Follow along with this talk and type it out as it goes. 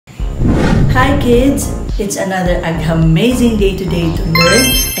Hi kids! It's another amazing day today to learn,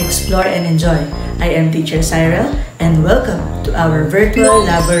 explore, and enjoy. I am Teacher Cyril and welcome to our virtual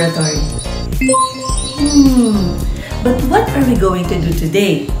laboratory. But what are we going to do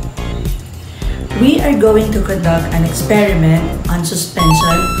today? We are going to conduct an experiment on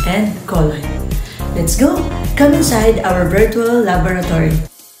suspension and colloid. Let's go! Come inside our virtual laboratory.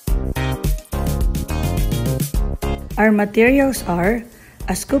 Our materials are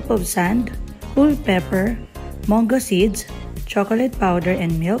a scoop of sand, whole pepper, mango seeds, chocolate powder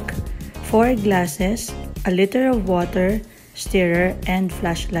and milk, 4 glasses, a liter of water, stirrer, and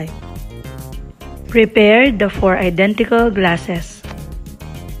flashlight. Prepare the 4 identical glasses.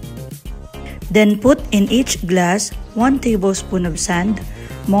 Then put in each glass 1 tablespoon of sand,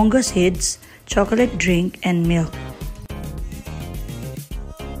 mango seeds, chocolate drink, and milk.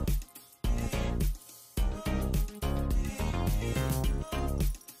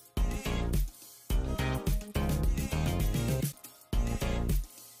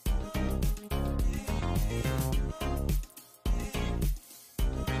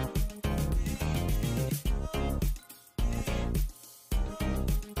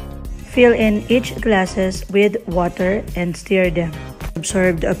 Fill in each glasses with water and stir them.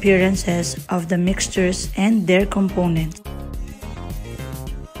 Observe the appearances of the mixtures and their components.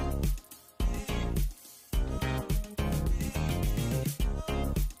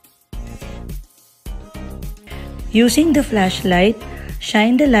 Using the flashlight,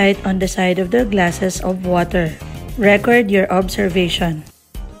 shine the light on the side of the glasses of water. Record your observation.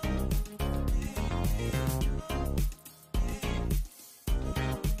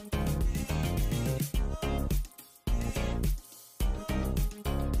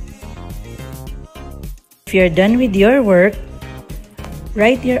 If you're done with your work,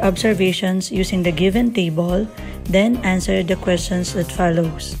 write your observations using the given table, then answer the questions that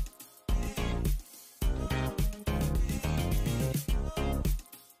follows.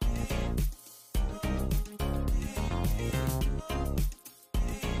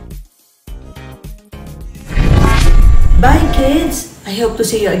 Bye kids! I hope to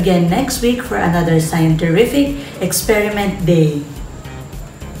see you again next week for another scientific experiment day.